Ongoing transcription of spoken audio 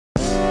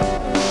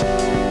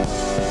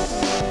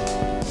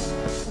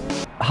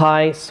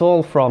Hi,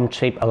 Saul from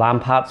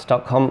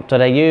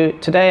cheapalarmparts.com.au.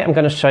 Today I'm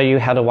going to show you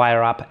how to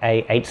wire up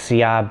a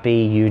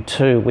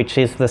HCR-BU2, which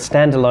is the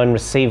standalone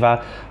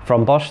receiver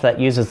from Bosch that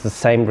uses the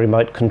same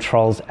remote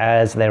controls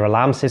as their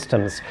alarm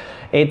systems.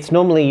 It's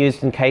normally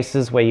used in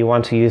cases where you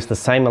want to use the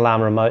same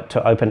alarm remote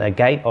to open a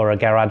gate or a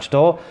garage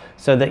door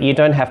so that you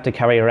don't have to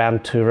carry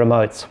around two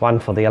remotes, one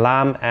for the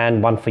alarm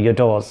and one for your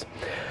doors.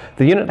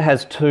 The unit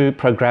has two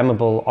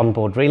programmable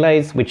onboard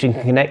relays which you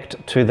can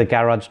connect to the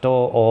garage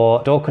door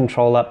or door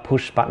controller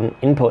push button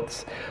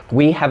inputs.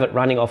 We have it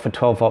running off a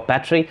 12-volt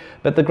battery,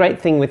 but the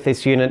great thing with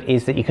this unit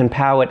is that you can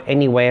power it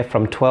anywhere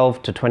from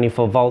 12 to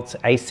 24 volts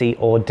AC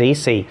or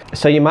DC.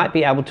 So you might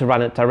be able to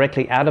run it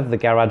directly out of the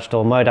garage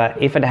door motor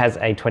if it has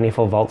a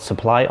 24-volt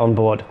supply on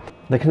board.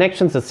 The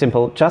connections are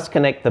simple. Just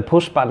connect the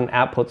push button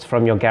outputs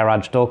from your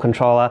garage door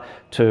controller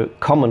to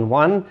common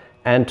 1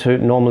 and to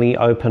normally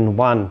open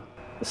 1.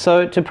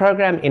 So to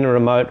program in a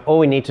remote, all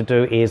we need to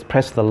do is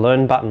press the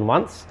learn button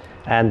once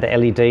and the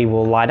LED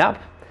will light up.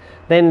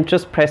 Then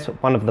just press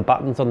one of the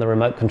buttons on the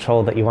remote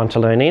control that you want to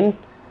learn in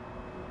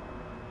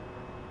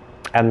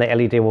and the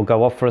LED will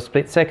go off for a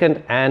split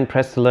second, and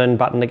press the learn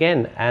button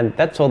again, and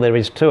that's all there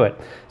is to it.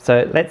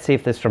 So let's see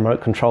if this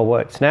remote control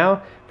works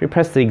now. If we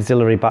press the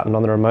auxiliary button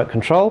on the remote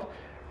control,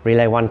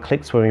 relay 1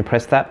 clicks when we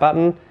press that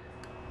button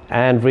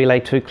and relay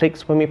 2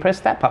 clicks when we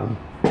press that button.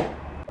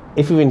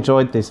 If you've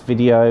enjoyed this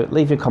video,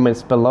 leave your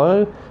comments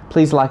below.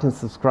 Please like and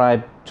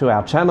subscribe to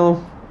our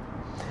channel.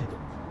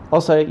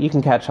 Also, you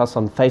can catch us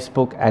on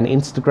Facebook and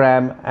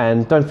Instagram,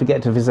 and don't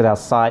forget to visit our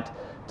site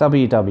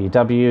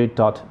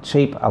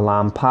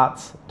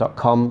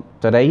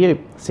www.cheapalarmparts.com.au.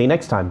 See you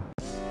next time.